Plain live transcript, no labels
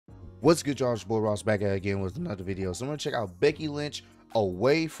What's good, y'all? It's your boy Ross back at again with another video. So I'm gonna check out Becky Lynch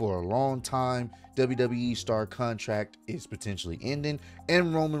away for a long time. WWE star contract is potentially ending,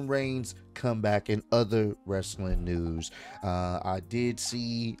 and Roman Reigns comeback in other wrestling news. I did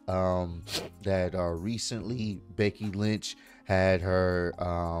see that recently Becky Lynch had her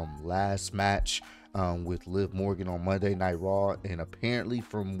last match with Liv Morgan on Monday Night Raw, and apparently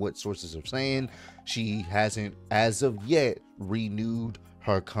from what sources are saying, she hasn't as of yet renewed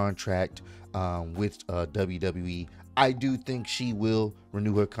her contract with WWE. I do think she will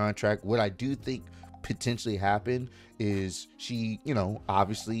renew her contract. What I do think potentially happened is she,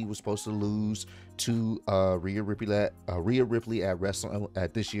 obviously was supposed to lose to Rhea Ripley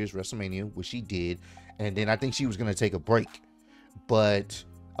at this year's WrestleMania, which she did, and then I think she was going to take a break. But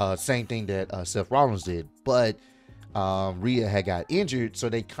same thing that Seth Rollins did, but Rhea had got injured, so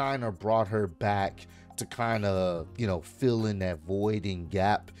they kind of brought her back to kind of fill in that void and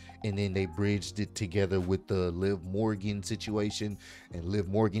gap, and then they bridged it together with the Liv Morgan situation, and Liv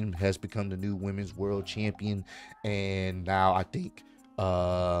Morgan has become the new women's world champion. And now I think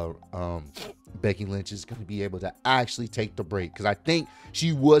Becky Lynch is going to be able to actually take the break, because I think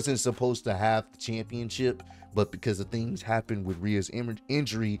she wasn't supposed to have the championship, but because of things happened with Rhea's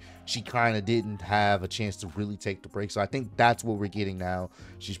injury, she kind of didn't have a chance to really take the break. So I think that's what we're getting now.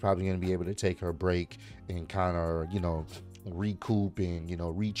 She's probably going to be able to take her break and kind of, recoup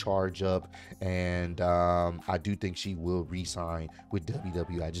and recharge up, and I do think she will re-sign with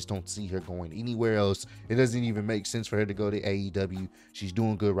WWE. I just don't see her going anywhere else. It doesn't even make sense for her to go to AEW. She's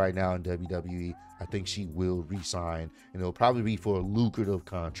doing good right now in WWE. I think she will re-sign, and it'll probably be for a lucrative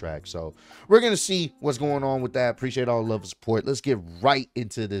contract. So we're gonna see what's going on with that. Appreciate all the love and support. Let's get right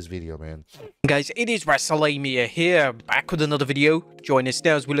into this video, man. Guys, it is WrestleMania here, back with another video. Join us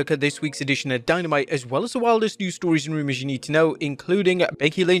now as we look at this week's edition of Dynamite, as well as the wildest news stories and rumors you need to know, including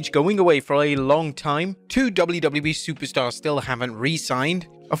Becky Lynch going away for a long time, 2 WWE superstars still haven't re-signed,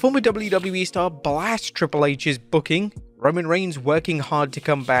 a former WWE star blasts Triple H's booking, Roman Reigns working hard to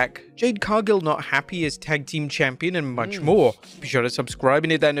come back, Jade Cargill not happy as tag team champion, and much more. Be sure to subscribe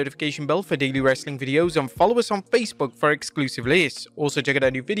and hit that notification bell for daily wrestling videos, and follow us on Facebook for exclusive lists. Also check out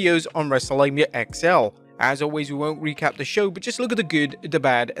our new videos on WrestleMania XL. As always, we won't recap the show, but just look at the good, the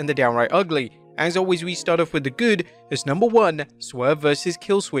bad, and the downright ugly. As always, we start off with the good as number 1, Swerve vs.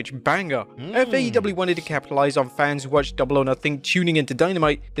 Killswitch banger. If AEW wanted to capitalize on fans who watched Double or Nothing tuning into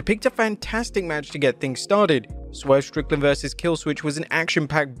Dynamite, they picked a fantastic match to get things started. Swerve Strickland vs. Killswitch was an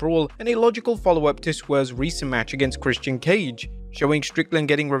action-packed brawl and a logical follow-up to Swerve's recent match against Christian Cage. Showing Strickland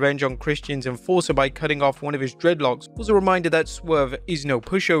getting revenge on Christian's enforcer by cutting off one of his dreadlocks was a reminder that Swerve is no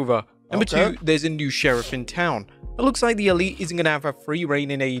pushover. Number 2, there's a new sheriff in town. It looks like the Elite isn't going to have a free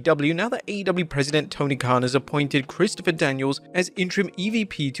reign in AEW now that AEW President Tony Khan has appointed Christopher Daniels as interim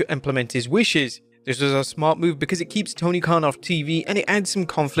EVP to implement his wishes. This was a smart move because it keeps Tony Khan off TV, and it adds some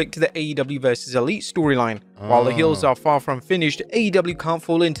conflict to the AEW vs Elite storyline. While the heels are far from finished, AEW can't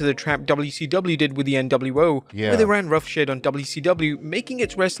fall into the trap WCW did with the NWO, where they ran roughshod on WCW, making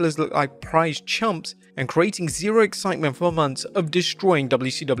its wrestlers look like prized chumps and creating zero excitement for months of destroying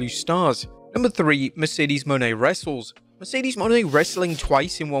WCW stars. Number 3, Mercedes Moné wrestles. Mercedes Moné wrestling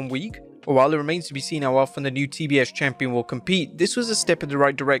twice in 1 week? But while it remains to be seen how often the new TBS champion will compete, this was a step in the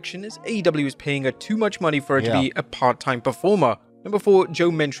right direction as AEW is paying her too much money for her to be a part-time performer. Number 4,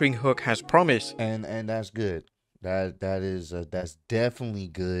 Joe mentoring Hook has promise. And that's good. That's definitely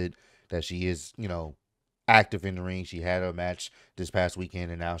good that she is, active in the ring. She had her match this past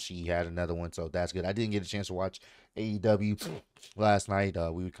weekend, and now she had another one, so that's good. I didn't get a chance to watch AEW last night.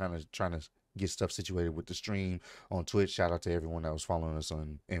 We were kind of trying to get stuff situated with the stream on Twitch. Shout out to everyone that was following us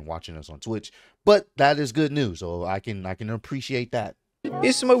and watching us on Twitch. But that is good news, so I can appreciate that.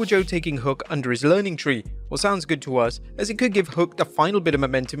 Is Samoa Joe taking Hook under his learning tree? Well, sounds good to us, as it could give Hook the final bit of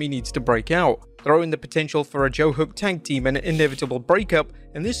momentum he needs to break out. Throw in the potential for a Joe Hook tag team and an inevitable breakup,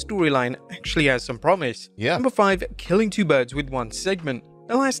 and this storyline actually has some promise. Number 5, killing 2 birds with 1 segment.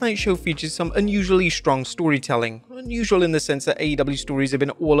 The last night's show features some unusually strong storytelling. Unusual in the sense that AEW stories have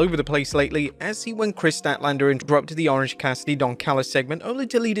been all over the place lately, as see when Chris Statlander interrupted the Orange Cassidy Don Callis segment, only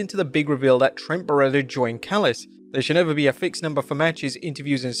to lead into the big reveal that Trent Barretta joined Callis. There should never be a fixed number for matches,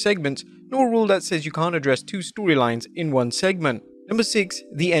 interviews, and segments, nor a rule that says you can't address 2 storylines in 1 segment. Number 6,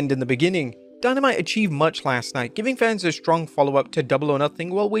 the end and the beginning. Dynamite achieved much last night, giving fans a strong follow-up to Double or Nothing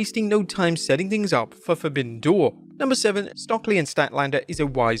while wasting no time setting things up for Forbidden Door. Number 7. Stockley and Statlander is a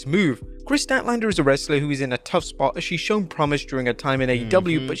wise move. Chris Statlander is a wrestler who is in a tough spot as she's shown promise during her time in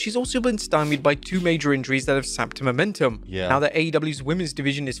AEW, but she's also been stymied by 2 major injuries that have sapped her momentum. Now that AEW's women's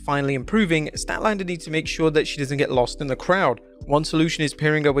division is finally improving, Statlander needs to make sure that she doesn't get lost in the crowd. One solution is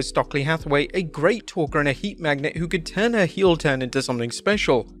pairing her with Stockley Hathaway, a great talker and a heat magnet who could turn her heel turn into something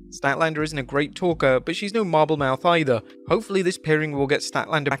special. Statlander isn't a great talker, but she's no marble mouth either. Hopefully this pairing will get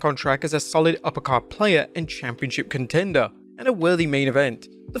Statlander back on track as a solid uppercard player and championship contender, and a worthy main event.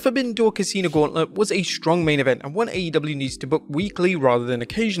 The Forbidden Door Casino Gauntlet was a strong main event and one AEW needs to book weekly rather than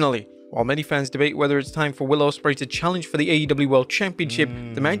occasionally. While many fans debate whether it's time for Will Ospreay to challenge for the AEW World Championship,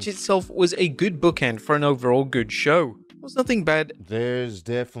 the match itself was a good bookend for an overall good show. It was nothing bad. There's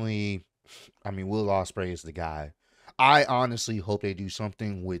definitely, Will Ospreay is the guy. I honestly hope they do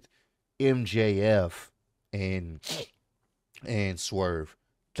something with MJF and Swerve.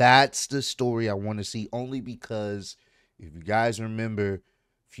 That's the story I want to see, only because if you guys remember a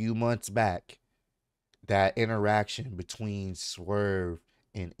few months back, that interaction between Swerve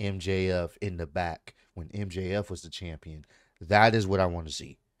and MJF in the back when MJF was the champion, that is what I want to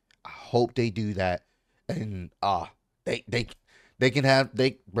see. I hope they do that, and they can have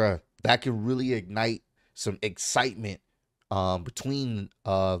that can really ignite some excitement between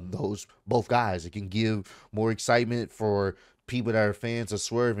those both guys. It can give more excitement for people that are fans of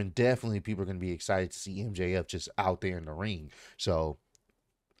Swerve, and definitely people are going to be excited to see MJF just out there in the ring. So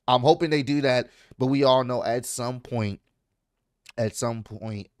I'm hoping they do that, but we all know at some point,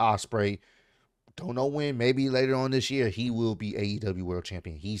 Ospreay, don't know when, maybe later on this year, he will be AEW World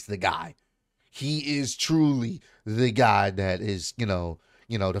Champion. He's the guy. He is truly the guy that is,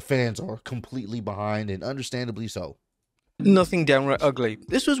 the fans are completely behind, and understandably so. Nothing downright ugly.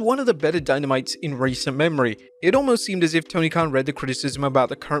 This was one of the better Dynamites in recent memory. It almost seemed as if Tony Khan read the criticism about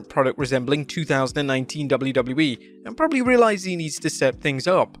the current product resembling 2019 WWE and probably realized he needs to step things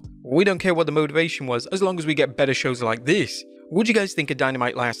up. We don't care what the motivation was, as long as we get better shows like this. What'd you guys think of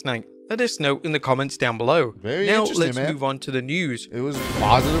Dynamite last night? Let us know in the comments down below. Now let's move on to the news. It was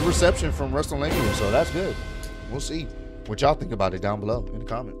positive reception from WrestleMania, so that's good. We'll see what y'all think about it down below in the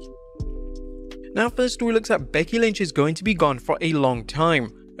comments. Now, first story looks at Becky Lynch is going to be gone for a long time.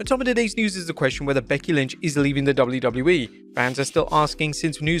 On top of today's news is the question whether Becky Lynch is leaving the WWE. Fans are still asking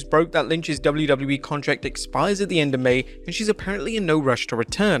since news broke that Lynch's WWE contract expires at the end of May and she's apparently in no rush to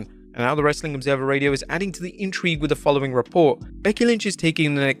return. And now the Wrestling Observer Radio is adding to the intrigue with the following report. Becky Lynch is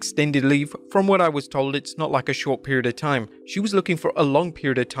taking an extended leave. From what I was told, it's not like a short period of time. She was looking for a long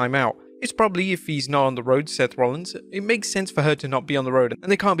period of time out. It's probably if he's not on the road, Seth Rollins, it makes sense for her to not be on the road,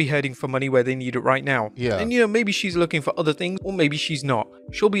 and they can't be hurting for money where they need it right now. Yeah. And maybe she's looking for other things, or maybe she's not.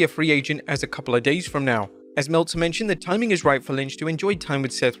 She'll be a free agent as a couple of days from now. As Meltzer mentioned, the timing is right for Lynch to enjoy time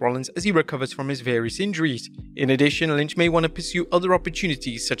with Seth Rollins as he recovers from his various injuries. In addition, Lynch may want to pursue other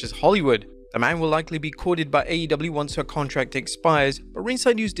opportunities such as Hollywood. The man will likely be courted by AEW once her contract expires, but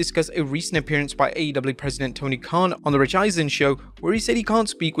Ringside News discussed a recent appearance by AEW President Tony Khan on The Rich Eisen Show, where he said he can't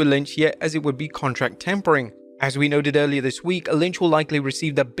speak with Lynch yet as it would be contract tampering. As we noted earlier this week, Lynch will likely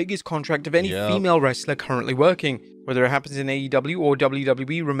receive the biggest contract of any female wrestler currently working. Whether it happens in AEW or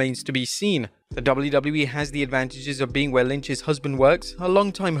WWE remains to be seen. The WWE has the advantages of being where Lynch's husband works, a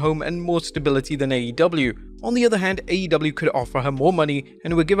long-time home, and more stability than AEW. On the other hand, AEW could offer her more money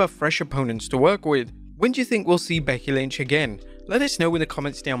and it would give her fresh opponents to work with. When do you think we'll see Becky Lynch again? Let us know in the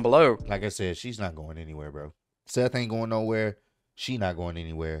comments down below. Like I said, she's not going anywhere, bro. Seth ain't going nowhere. She not going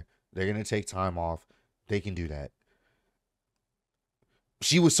anywhere. They're going to take time off. They can do that.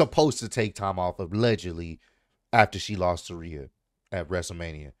 She was supposed to take time off, allegedly, after she lost to Rhea at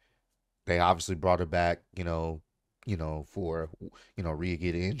WrestleMania. They obviously brought her back, for, Rhea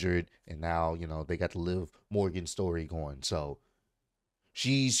get injured, and now, they got the Liv Morgan story going. So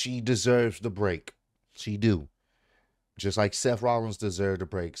she deserves the break. She do. Just like Seth Rollins deserved a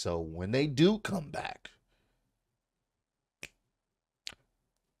break. So when they do come back,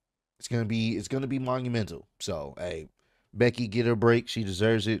 it's gonna be monumental. So hey, Becky, get her break. She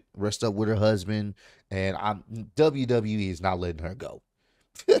deserves it. Rest up with her husband. And WWE is not letting her go.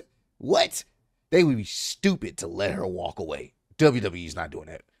 What? They would be stupid to let her walk away. WWE is not doing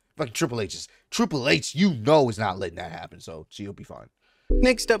that. Fucking Triple H, is not letting that happen. So she'll be fine.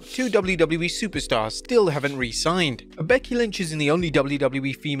 Next up, 2 WWE superstars still haven't re-signed. Becky Lynch isn't the only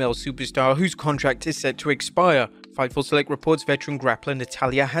WWE female superstar whose contract is set to expire. Fightful Select reports veteran grappler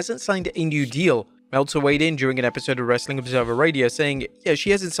Natalya hasn't signed a new deal. Meltzer weighed in during an episode of Wrestling Observer Radio saying, yeah, she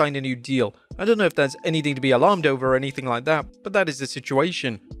hasn't signed a new deal. I don't know if that's anything to be alarmed over or anything like that, but that is the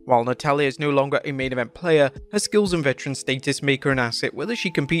situation. While Natalya is no longer a main event player, her skills and veteran status make her an asset whether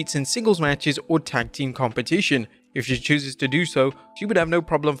she competes in singles matches or tag team competition. If she chooses to do so, she would have no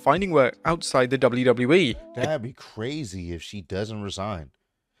problem finding work outside the WWE. That'd be crazy if she doesn't resign.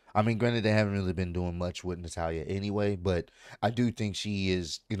 I mean, granted, they haven't really been doing much with Natalia anyway, but I do think she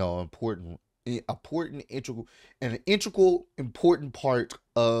is, an integral, important part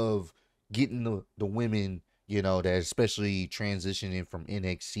of getting the women, that especially transitioning from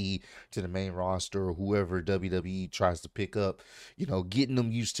NXT to the main roster or whoever WWE tries to pick up, getting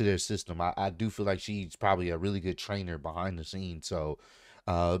them used to their system. I do feel like she's probably a really good trainer behind the scenes. So,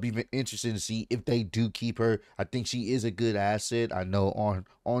 it'll be interesting to see if they do keep her. I think she is a good asset. I know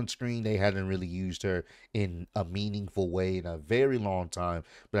on screen they hadn't really used her in a meaningful way in a very long time,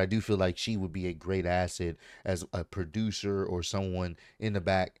 but I do feel like she would be a great asset as a producer or someone in the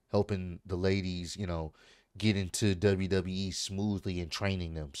back helping the ladies, get into WWE smoothly and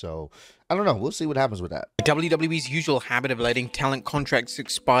training them. So I don't know. We'll see what happens with that. WWE's usual habit of letting talent contracts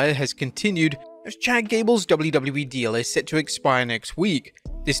expire has continued, as Chad Gable's WWE deal is set to expire next week.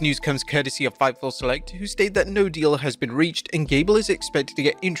 This news comes courtesy of Fightful Select, who state that no deal has been reached and Gable is expected to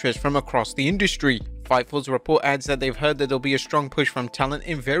get interest from across the industry. Fightful's report adds that they've heard that there'll be a strong push from talent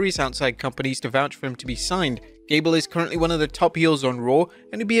in various outside companies to vouch for him to be signed. Gable is currently one of the top heels on Raw,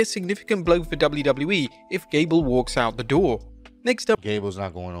 and it'd be a significant blow for WWE if Gable walks out the door. Next up, Gable's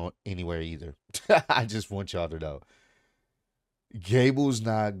not going on anywhere either. I just want y'all to know. Gable's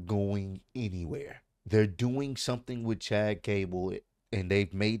not going anywhere. They're doing something with Chad Gable, and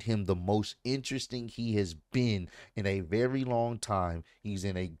they've made him the most interesting he has been in a very long time. He's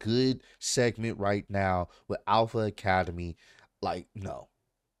in a good segment right now with Alpha Academy. Like, no.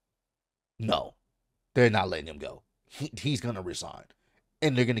 They're not letting him go. He's going to resign.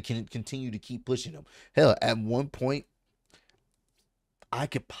 And they're going to continue to keep pushing him. Hell, at one point, I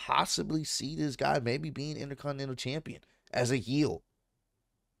could possibly see this guy maybe being Intercontinental Champion as a heel.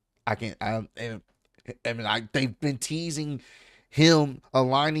 They've been teasing him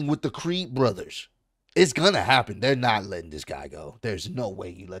aligning with the Creed brothers. It's going to happen. They're not letting this guy go. There's no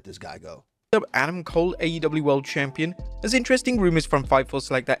way you let this guy go. Adam Cole, AEW World Champion. There's interesting rumors from Fightful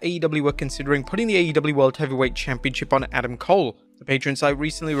Select that AEW were considering putting the AEW World Heavyweight Championship on Adam Cole. The Patreon site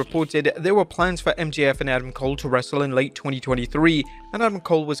recently reported there were plans for MJF and Adam Cole to wrestle in late 2023, and Adam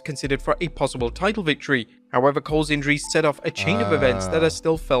Cole was considered for a possible title victory. However, Cole's injury set off a chain of events that are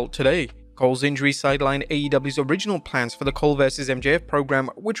still felt today. Cole's injury sidelined AEW's original plans for the Cole vs MJF program,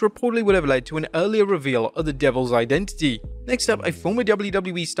 which reportedly would have led to an earlier reveal of the Devil's identity. Next up, a former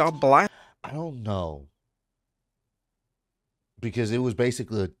WWE star I don't know. Because it was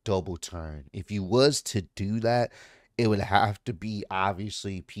basically a double turn. If you was to do that, it would have to be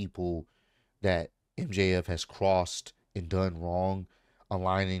obviously people that MJF has crossed and done wrong,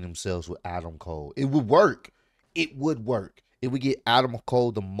 aligning themselves with Adam Cole. It would work. It would work. It would get Adam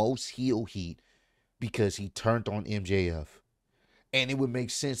Cole the most heel heat because he turned on MJF. And it would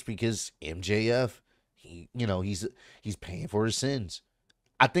make sense because MJF, he's paying for his sins.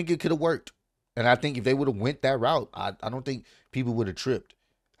 I think it could have worked. And I think if they would have went that route, I don't think people would have tripped.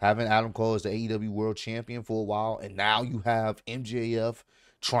 Having Adam Cole as the AEW World Champion for a while, and now you have MJF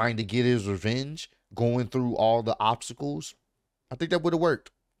trying to get his revenge, going through all the obstacles, I think that would have worked.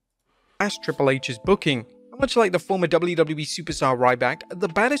 Triple H's booking. Much like the former WWE superstar Ryback, the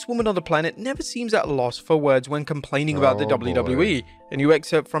baddest woman on the planet never seems at a loss for words when complaining about the WWE. A new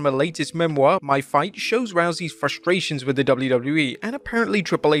excerpt from her latest memoir, My Fight, shows Rousey's frustrations with the WWE and apparently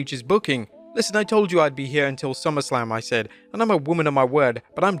Triple H's booking. Listen, I told you I'd be here until SummerSlam, I said, and I'm a woman of my word,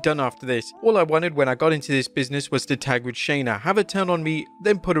 but I'm done after this. All I wanted when I got into this business was to tag with Shayna, have her turn on me,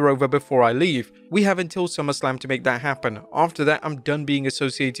 then put her over before I leave. We have until SummerSlam to make that happen. After that, I'm done being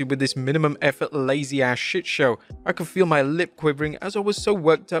associated with this minimum effort, lazy ass shit show. I could feel my lip quivering as I was so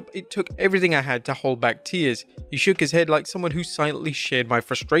worked up, it took everything I had to hold back tears. He shook his head like someone who silently shared my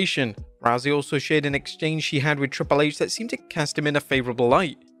frustration. Rousey also shared an exchange she had with Triple H that seemed to cast him in a favorable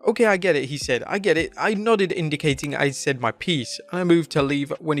light. Okay, I get it, he said. I get it. I nodded, indicating I said my piece, and I moved to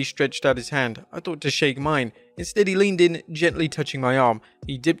leave when he stretched out his hand. I thought to shake mine. Instead, he leaned in, gently touching my arm.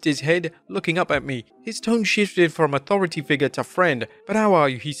 He dipped his head, looking up at me. His tone shifted from authority figure to friend. But how are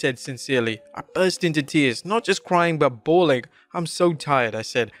you? He said sincerely. I burst into tears, not just crying, but bawling. I'm so tired, I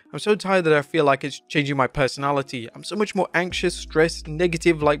said. I'm so tired that I feel like it's changing my personality. I'm so much more anxious, stressed,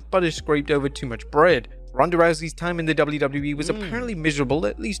 negative, like butter scraped over too much bread. Ronda Rousey's time in the WWE was apparently miserable,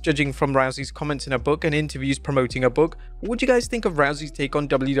 at least judging from Rousey's comments in her book and interviews promoting her book. What do you guys think of Rousey's take on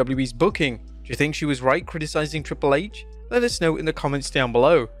WWE's booking? Do you think she was right criticizing Triple H? Let us know in the comments down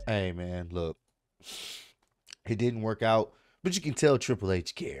below. Hey man, look, it didn't work out, but you can tell Triple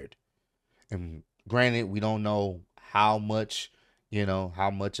H cared. And granted, we don't know how much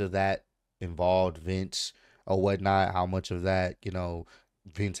of that involved Vince. or whatnot, how much of that,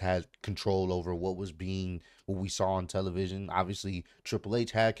 Vince had control over what we saw on television. Obviously, Triple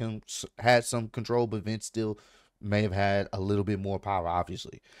H had some control, but Vince still may have had a little bit more power,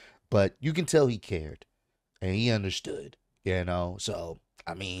 obviously. But you can tell he cared and he understood, So,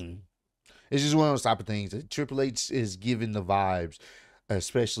 I mean, it's just one of those type of things. Triple H is giving the vibes,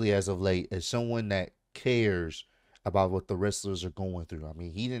 especially as of late, as someone that cares about what the wrestlers are going through. I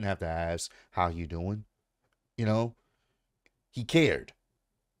mean, he didn't have to ask how you doing, you know. He cared.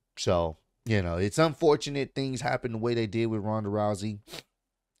 So, it's unfortunate things happen the way they did with Ronda Rousey.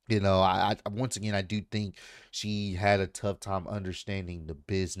 I once again, I do think she had a tough time understanding the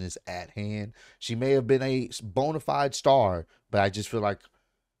business at hand. She may have been a bona fide star, but I just feel like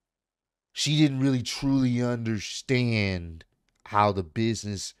she didn't really truly understand how the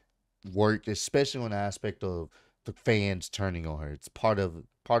business worked, especially on the aspect of the fans turning on her. It's part of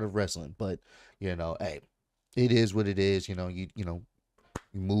wrestling, but hey, it is what it is. You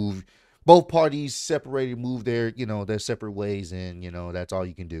move, both parties separated, move their separate ways, and that's all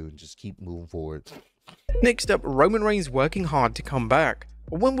you can do, and just keep moving forward. Next up, Roman Reigns working hard to come back.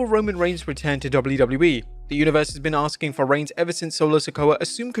 But when will Roman Reigns return to WWE? The universe has been asking for Reigns ever since Solo Sikoa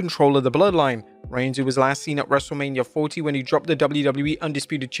assumed control of the bloodline. Reigns, who was last seen at WrestleMania 40 when he dropped the WWE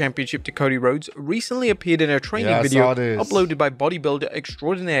Undisputed Championship to Cody Rhodes, recently appeared in a training video uploaded by bodybuilder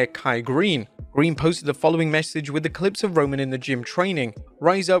extraordinaire Kai Green. Green posted the following message with the clips of Roman in the gym training.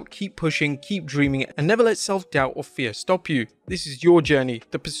 Rise up, keep pushing, keep dreaming, and never let self-doubt or fear stop you. This is your journey.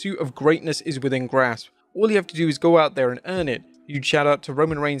 The pursuit of greatness is within grasp. All you have to do is go out there and earn it. Huge shout out to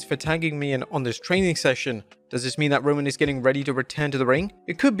Roman Reigns for tagging me in on this training session. Does this mean that Roman is getting ready to return to the ring?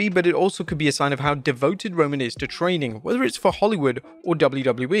 It could be, but it also could be a sign of how devoted Roman is to training, whether it's for Hollywood or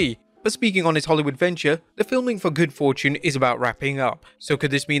WWE. But speaking on his Hollywood venture, the filming for Good Fortune is about wrapping up. So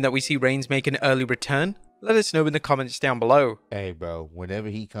could this mean that we see Reigns make an early return? Let us know in the comments down below. Hey bro, whenever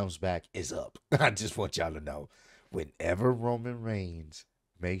he comes back, it's up. I just want y'all to know, whenever Roman Reigns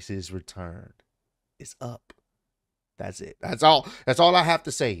makes his return, it's up. That's it. That's all I have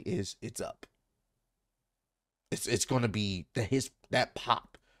to say is it's up. It's going to be that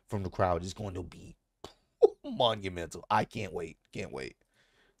pop from the crowd is going to be monumental. I can't wait. Can't wait.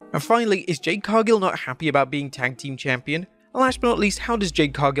 And finally, is Jade Cargill not happy about being tag team champion? And last but not least, how does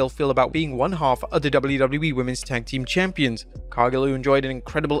Jade Cargill feel about being one half of the WWE Women's Tag Team Champions? Cargill, who enjoyed an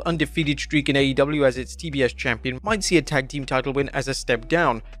incredible undefeated streak in AEW as its TBS champion, might see a tag team title win as a step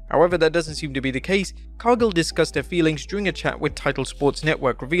down. However, that doesn't seem to be the case. Cargill discussed her feelings during a chat with Title Sports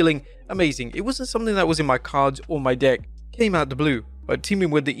Network, revealing, "Amazing, it wasn't something that was in my cards or my deck. Came out the blue. But teaming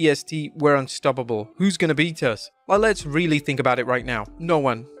with the EST, we're unstoppable. Who's gonna beat us?" Well, let's really think about it right now. No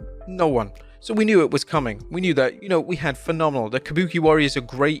one. No one. So we knew it was coming. We knew that, we had phenomenal. The Kabuki Warriors are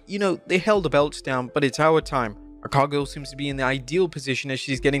great. They held the belts down, but it's our time. Cargill seems to be in the ideal position as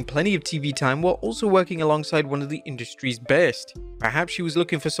she's getting plenty of TV time while also working alongside one of the industry's best. Perhaps she was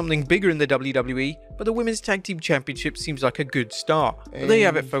looking for something bigger in the WWE, but the Women's Tag Team Championship seems like a good start. But there you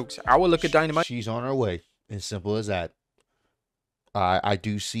have it, folks. Our look at Dynamite. She's on her way. As simple as that. I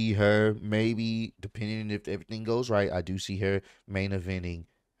do see her, maybe, depending if everything goes right, I do see her main eventing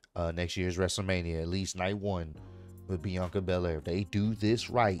next year's WrestleMania, at least night one, with Bianca Belair. If they do this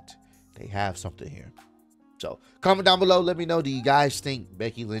right, they have something here. So comment down below, let me know, do you guys think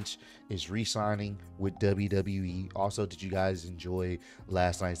Becky Lynch is re-signing with WWE? Also, did you guys enjoy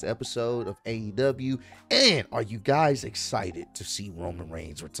last night's episode of AEW? And are you guys excited to see Roman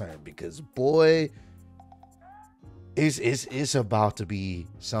Reigns return? Because boy, it's about to be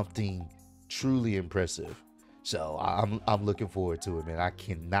something truly impressive. So I'm looking forward to it, man. I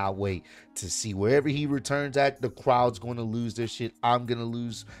cannot wait to see wherever he returns at. The crowd's going to lose their shit. I'm going to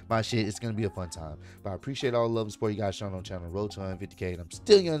lose my shit. It's going to be a fun time. But I appreciate all the love and support you guys showing on the channel. Road to 150K. And I'm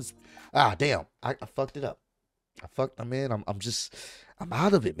still young. Damn. I fucked it up. Man. I'm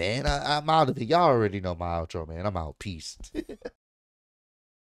out of it, man. I'm out of it. Y'all already know my outro, man. I'm out. Peace.